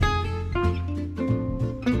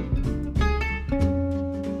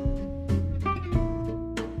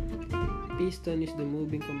piston is the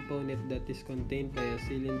moving component that is contained by a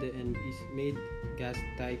cylinder and is made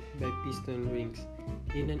gas-tight by piston rings.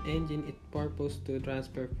 In an engine, its purpose to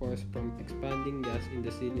transfer force from expanding gas in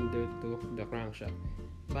the cylinder to the crankshaft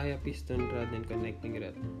via piston rod and connecting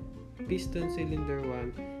rod. Piston cylinder.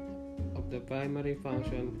 One of the primary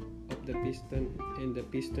function of the piston and the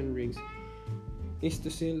piston rings is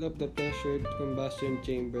to seal up the pressured combustion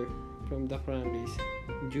chamber from the crankcase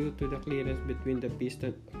due to the clearance between the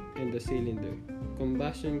piston and the cylinder.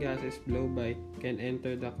 Combustion gases blown by can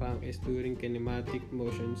enter the crankcase during kinematic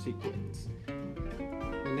motion sequence.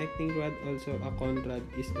 Connecting rod, also a conrod,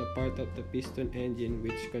 is a part of the piston engine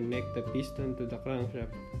which connect the piston to the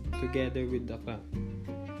crankshaft together with the crank.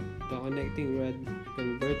 The connecting rod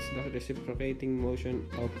converts the reciprocating motion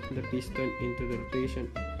of the piston into the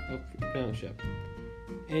rotation of the crankshaft.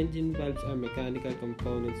 Engine valves are mechanical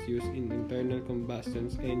components used in internal combustion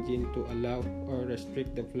engine to allow or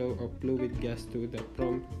restrict the flow of fluid gas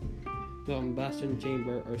from the combustion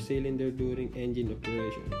chamber or cylinder during engine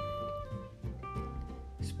operation.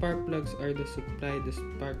 Spark plugs are the supply the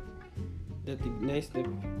spark that ignites the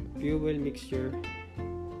fuel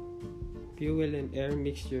and air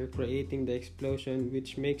mixture, creating the explosion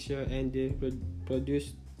which makes your engine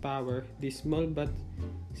produce power. These small but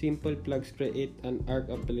simple plugs create an arc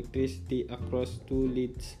of electricity across two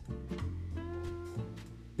leads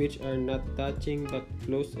which are not touching but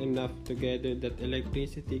close enough together that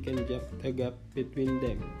electricity can jump the gap between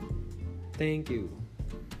them. Thank you.